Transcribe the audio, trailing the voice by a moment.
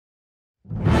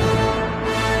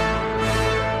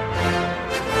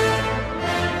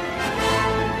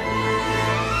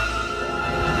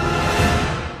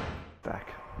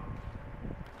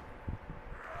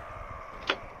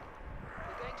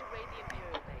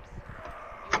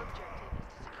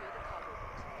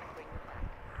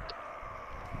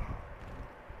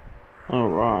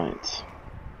Alright.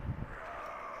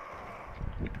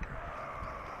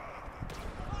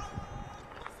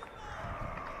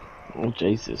 Oh,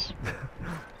 Jesus.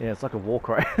 Yeah, it's like a war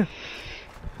cry. If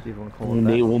you want to call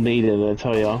it We'll need it, I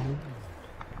tell ya.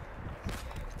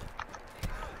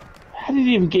 How did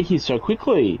you even get here so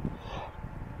quickly?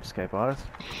 Escape artist.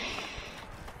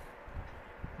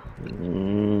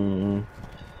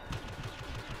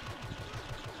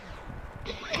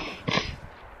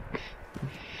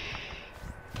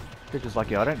 They're just like,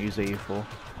 yeah, I don't use EU4.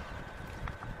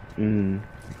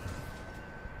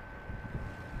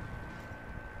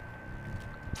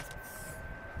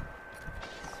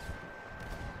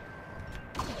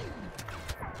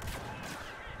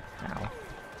 Ow.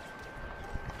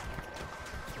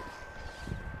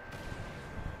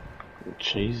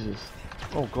 Jesus.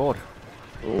 Oh god.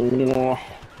 Oh.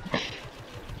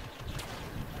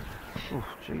 Oh,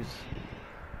 jeez.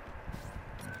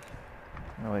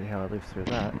 No idea how I lived through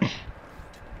that.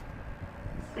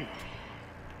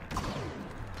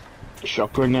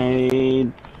 Shock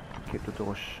grenade. Keep the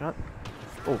door shut.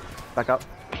 Oh, back up.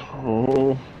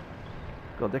 Oh.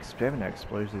 God, they have no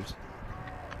explosives.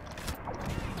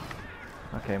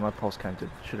 Okay, my pulse counted.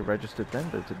 Should have registered then,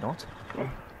 but it did not.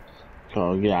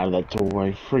 Oh, get out of that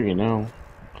doorway. Friggin' hell.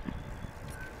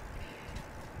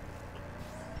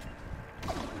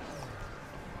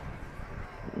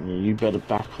 Yeah, you better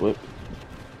backflip.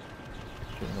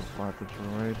 Shouldn't have fired the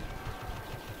droid.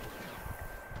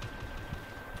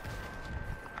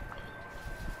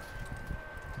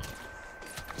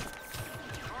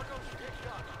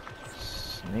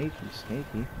 Sneaky,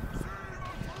 sneaky.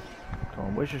 Come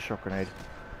on, where's your shock grenade?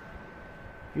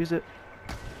 Use it.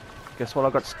 Guess what? I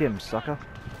got skims, sucker.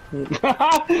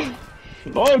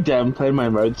 Oh, damn, play my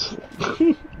modes.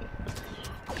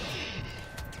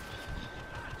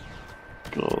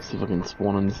 God, see if I can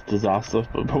spawn in this disaster,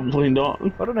 but probably not.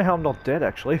 I don't know how I'm not dead,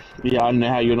 actually. Yeah, I don't know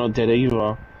how you're not dead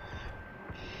either.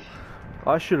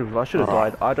 I should have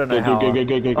died. I don't know Go, how. go, go,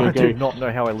 go, go, go, I go. do not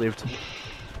know how I lived.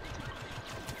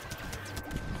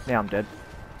 Now I'm dead.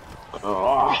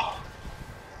 Oh.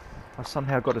 I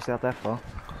somehow got us out that far.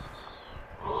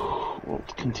 We'll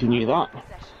continue that.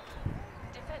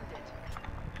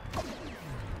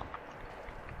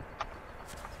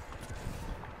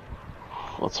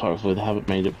 Let's hopefully they haven't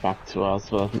made it back to us,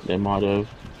 but I think they might have.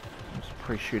 I'm just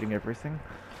pre-shooting everything.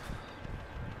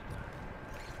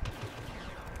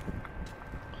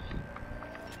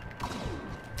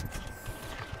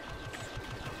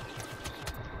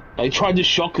 They tried to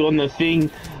shock on the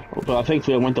thing, but I think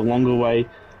we went the longer way.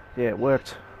 Yeah, it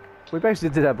worked. We basically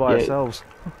did that by ourselves.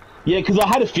 Yeah, because I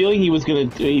had a feeling he was gonna,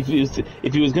 if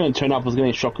he was gonna turn up, I was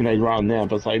gonna shock grenade right there.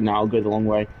 But it's like, no, I'll go the long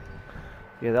way.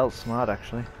 Yeah, that was smart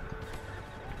actually.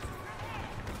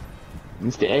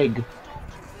 Mr. Egg.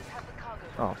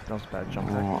 Oh, that was a bad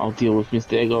jump. Oh, I'll deal with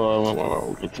Mr. Egg. Oh,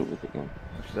 I'll get to it with it now.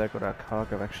 Actually, I got our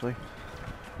cargo actually.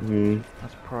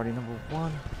 That's priority number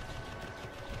 1.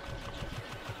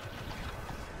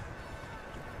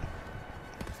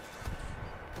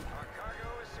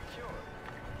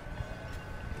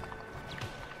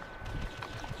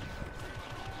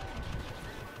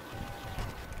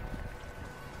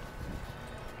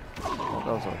 Oh,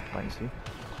 that was all lazy.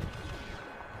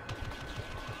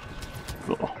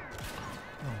 Oh,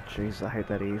 Oh, jeez, I hate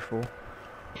that E4.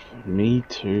 me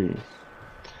too.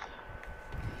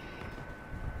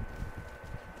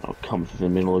 I'll come through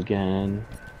the middle again.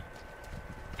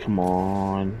 Come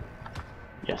on.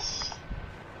 Yes.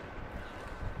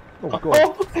 Oh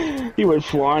god. He went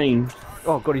flying.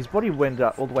 Oh god, his body went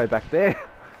all the way back there.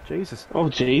 Jesus. Oh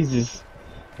Jesus.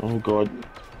 Oh god.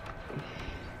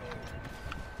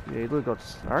 Yeah, look,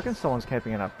 I reckon someone's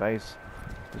camping in our base,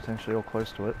 potentially all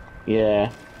close to it.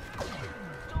 Yeah.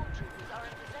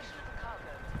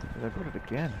 They got it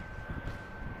again.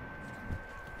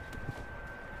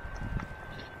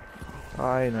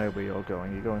 I know where you're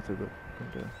going. You're going through the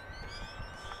window.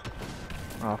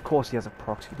 Oh, of course he has a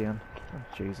proxy down. Oh,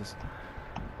 Jesus.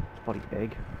 Bloody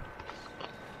egg.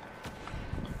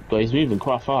 But he's moving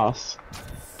quite fast.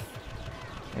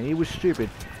 And he was stupid.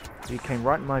 He came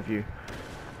right in my view.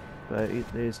 But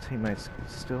his teammates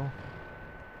still.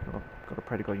 Gotta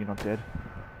pray to God you're not dead.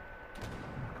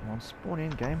 Come on, spawn in,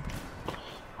 game.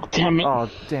 Damn it. Oh,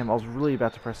 damn, I was really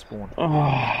about to press spawn. Oh.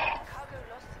 I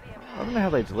don't know how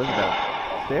they delivered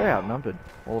that. They're outnumbered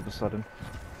all of a sudden.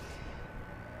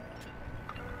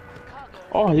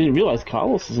 Oh, I didn't realize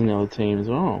Carlos is in the other team as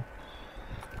well.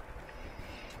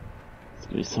 It's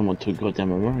gonna be someone too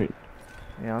goddamn remote.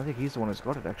 Yeah, I think he's the one who's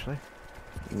got it actually.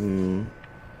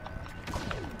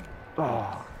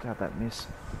 Oh, God, that miss.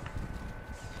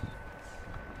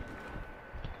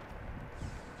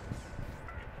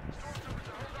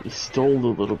 stalled a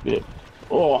little bit.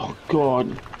 Oh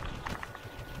god.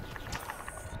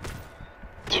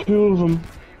 Two of them.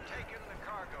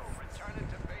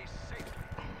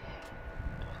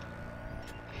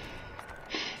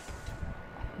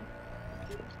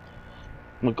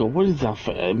 Oh my god, what is that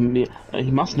for?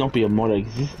 He must not be a modder,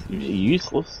 he's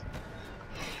useless.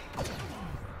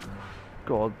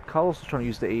 God, Carlos is trying to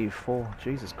use the E4.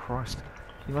 Jesus Christ.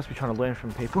 He must be trying to learn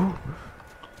from people.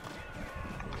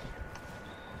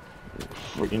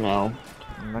 Freaking hell.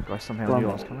 And that guy somehow knew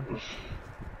I was coming.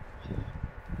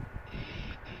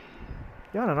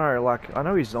 Yeah, I don't know, like, I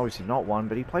know he's obviously not one,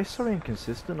 but he plays so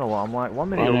inconsistent a lot. I'm like, 1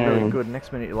 minute you're really good,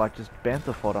 next minute you're like just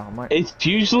bantha fodder. I'm like... It's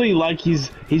usually like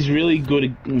he's really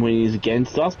good when he's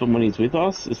against us, but when he's with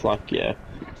us, it's like, yeah.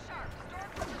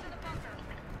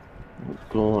 Oh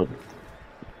god.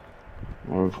 I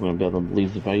wonder if we're going to be able to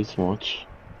leave the base much.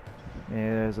 Yeah,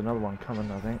 there's another one coming,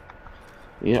 I think.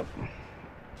 Yep.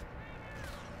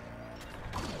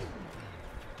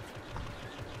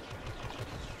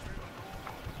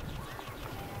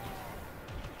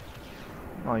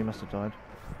 Oh, he must have died.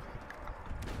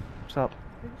 What's up?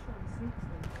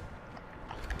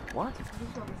 What?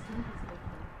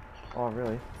 Oh,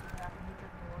 really?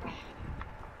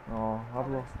 Oh, have a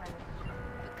look.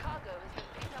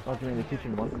 Oh, do you mean the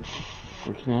kitchen one?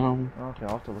 Freaking hell. Okay,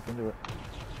 I'll have to look into it.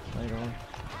 Later on.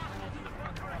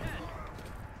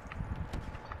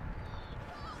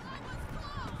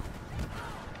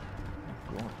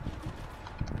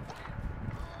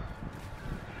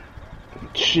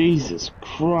 Jesus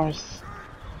Christ.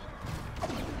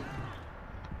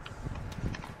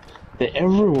 They're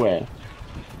everywhere.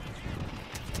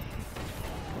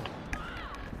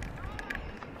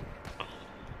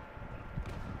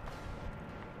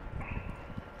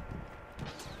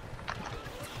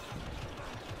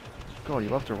 God, you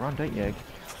love to run, don't you, Egg?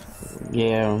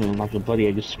 Yeah, I mean, like a bloody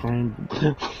egg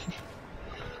scrambled.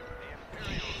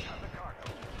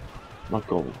 My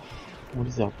god. What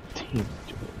is our team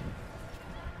doing?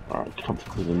 Alright, come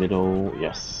to the middle,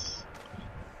 yes.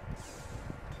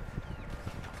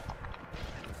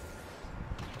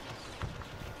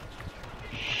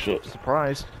 Shit.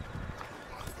 Surprised.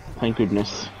 Thank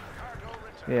goodness.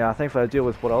 Yeah, I think if I deal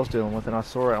with what I was dealing with and I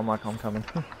saw it, I'm like, I'm coming.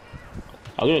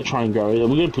 I'm gonna try and go. We're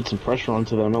gonna put some pressure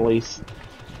onto them at least.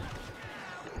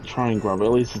 Try and grab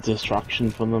at least a distraction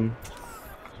from them.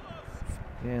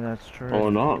 Yeah, that's true.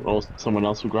 Or not, or someone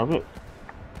else will grab it.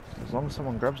 As long as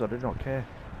someone grabs it, I do not care.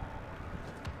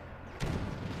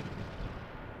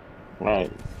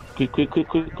 Right. Quick, quick, quick,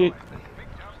 quick, quick.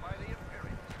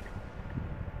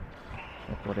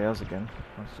 Got ours again.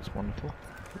 That's just wonderful.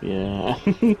 Yeah.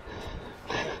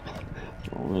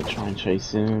 I'm gonna try and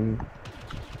chase him.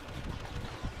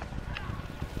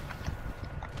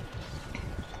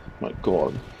 My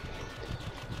god.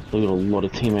 Look at a lot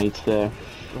of teammates there.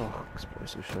 Oh,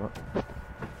 explosive shot.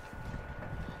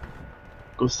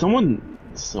 Cause someone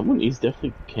is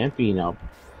definitely camping in our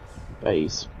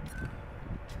base.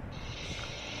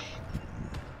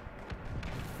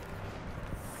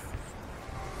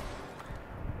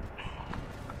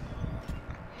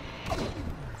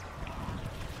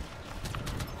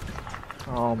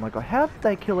 Oh my god, how did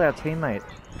they kill our teammate?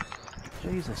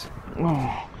 Jesus.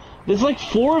 Oh, there's like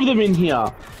 4 of them in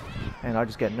here. And I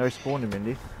just get no spawn to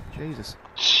Mindy. Jesus.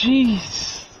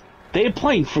 Jeez. They're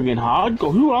playing friggin'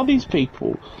 hardcore. Who are these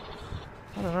people?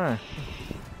 I don't know.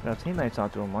 Our teammates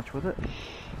aren't doing much with it.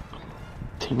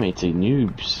 Teammates are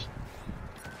noobs.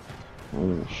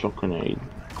 Oh, shock grenade.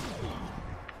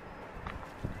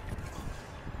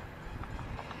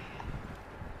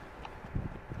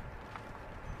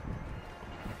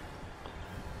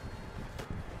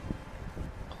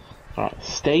 Alright,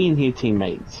 stay in here,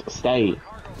 teammates. Stay.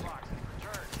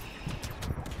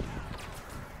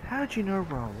 How'd you know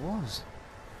where I was?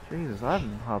 Jesus, I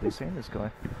haven't hardly seen this guy.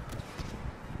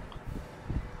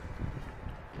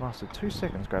 Lasted 2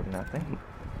 seconds grabbing that thing.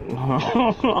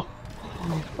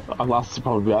 I lasted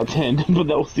probably about 10, but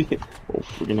that was it. Oh,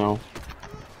 freaking hell.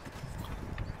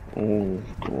 Oh,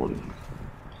 god.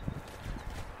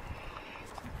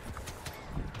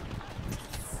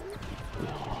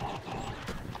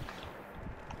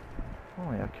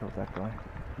 Oh yeah, I killed that guy.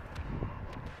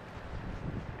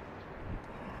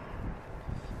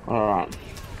 Alright.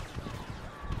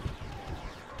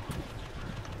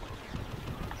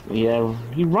 Yeah,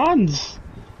 he runs!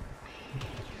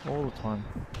 All the time.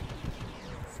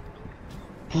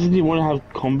 Doesn't he want to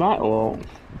have combat, or...?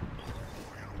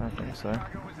 I don't think so.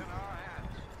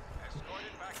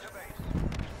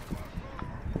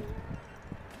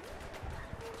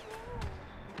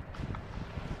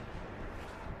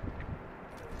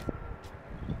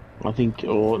 I I think,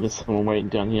 oh, there's someone waiting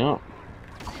down here.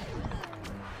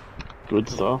 Good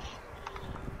stuff.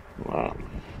 Wow.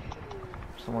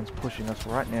 Someone's pushing us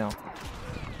right now.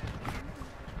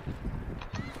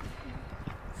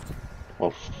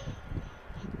 Off.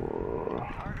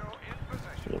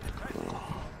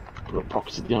 Put a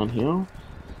proxy down here.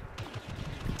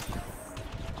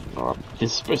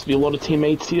 There's supposed to be a lot of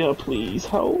teammates here. Please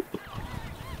help.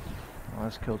 I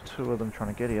just killed 2 of them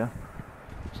trying to get here.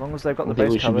 As long as they've got the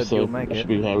base covered, you'll make it.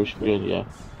 We should be good, yeah.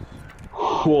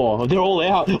 Whoa, they're all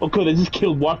out. Oh god, they just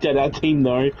wiped out our team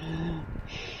though.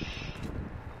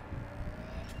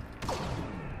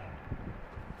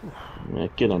 Yeah,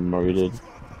 get unmoted.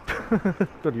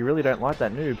 God, you really don't like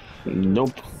that noob.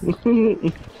 Nope.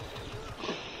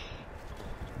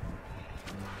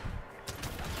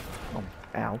 Oh,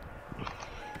 ow.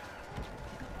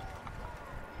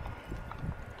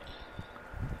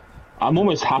 I'm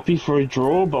almost happy for a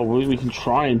draw, but we can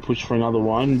try and push for another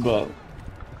one, but...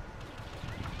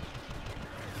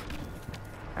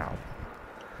 Ow.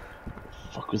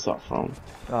 Fuck was that from?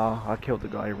 Oh, I killed the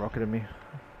guy who rocketed me.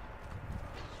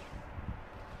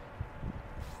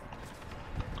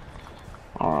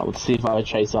 Alright, let's see if I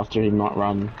chase after him, not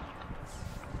run.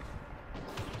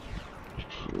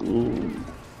 Ooh.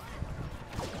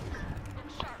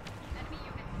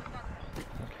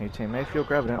 Okay, teammate, if you're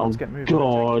grabbing it, let's get moving.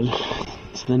 Oh god,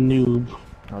 it's the noob.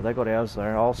 Oh, they got ours though.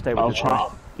 I'll stay with this try. guy.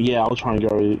 Yeah, I'll try and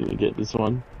go get this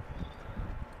one.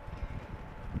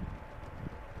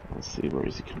 Let's see, where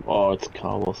is he? Oh, it's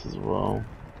Carlos as well.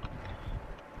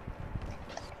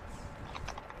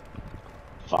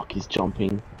 Fuck, he's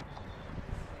jumping.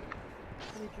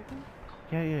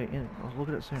 Yeah. I'll look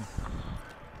at it soon.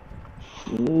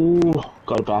 Ooh,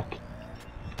 got it back.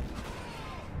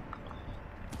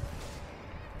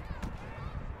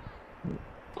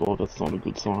 God, that's not a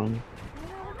good sign.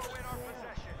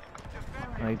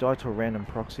 No, he died to a random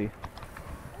proxy.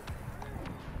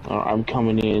 Alright, I'm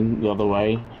coming in the other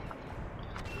way.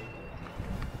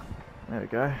 There we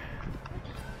go.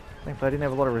 Thankfully, I didn't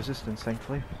have a lot of resistance,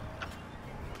 thankfully.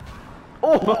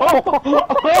 Oh!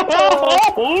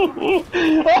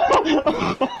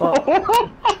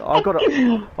 I got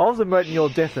it. I was emoting your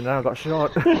death and then I got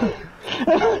shot.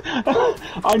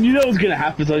 I knew that was gonna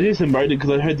happen, so I just emoted because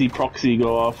I heard the proxy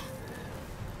go off.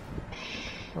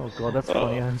 Oh god, that's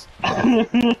funny.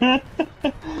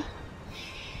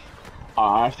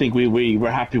 I think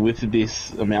we're happy with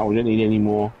this amount. We don't need any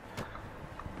more.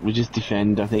 We just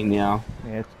defend, I think, now.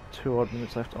 Yeah, 2 odd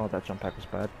minutes left. Oh, that jump pack was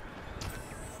bad.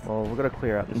 Well, we've got to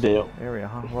clear out this area,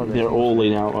 huh? They're all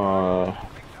in our...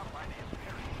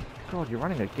 God, you're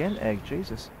running again, Egg.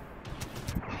 Jesus.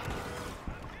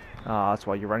 Ah, that's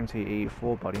why you're running to your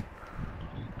E4, buddy.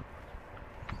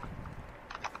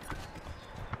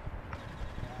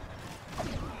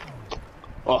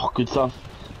 Oh, good stuff.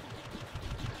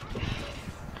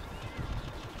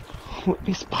 Let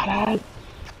me spot it.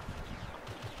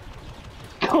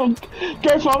 Go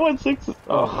 516.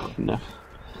 Oh, no.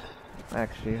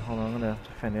 Actually, hold on, I'm gonna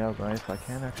defend our guy if I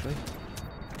can, actually.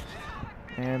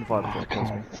 And Battlefront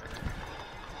kills me.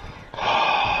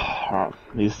 Alright,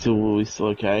 he's still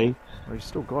okay. Well, he's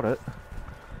still got it.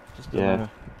 Just yeah.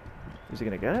 Is he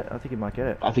gonna get it? I think he might get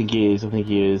it. I think he is.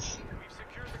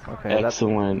 Okay,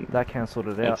 excellent. That cancelled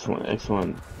it out.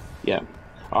 Excellent. Yeah.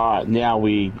 Alright, now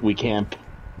we camp.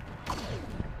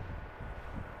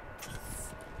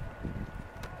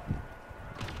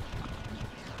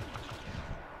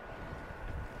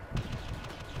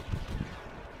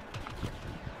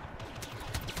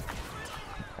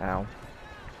 Ow.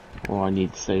 Oh, I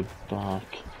need to save back.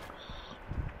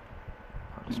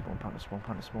 Punter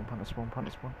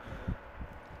spawn.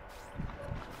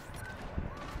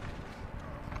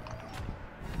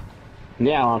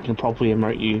 Now I can properly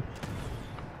emote you.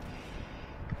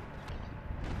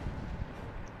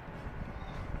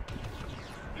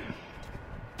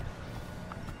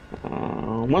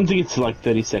 Once it gets to like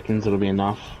 30 seconds, it'll be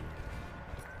enough.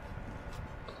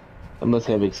 Unless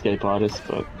they have escape artists,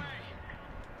 but...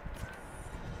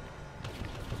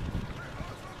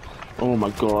 Oh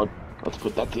my god, let's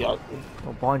put that to out.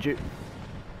 Oh, behind you.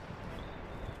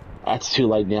 It's too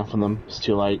late now for them, it's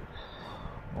too late.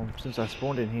 Well, since I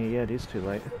spawned in here, yeah, it is too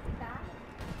late.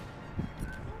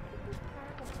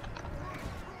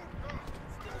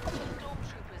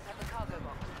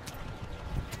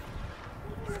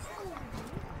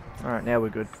 Alright, now we're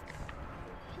good.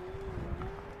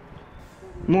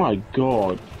 My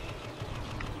god.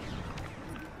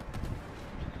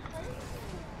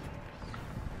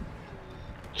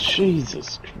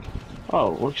 Jesus.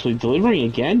 Oh, we're actually delivering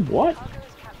again? What?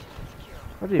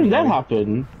 How did that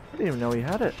happen? I didn't even know he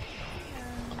had it.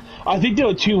 I think they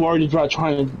were too worried about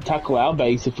trying to tackle our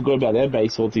base and forgot about their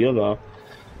base altogether.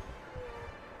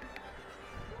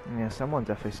 Yeah, someone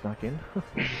definitely snuck in.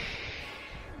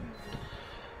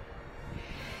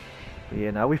 But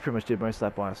yeah, no, we pretty much did most of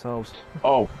that by ourselves.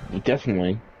 Oh,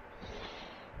 definitely.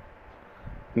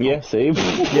 Yeah, see?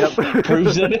 Yep.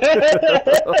 Proves it.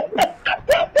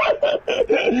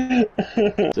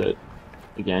 So,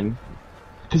 again.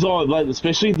 Because, like,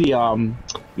 especially the,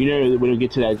 you know, when we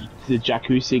get to that, the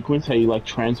Jakku sequence, how you, like,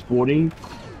 transporting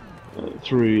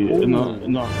through...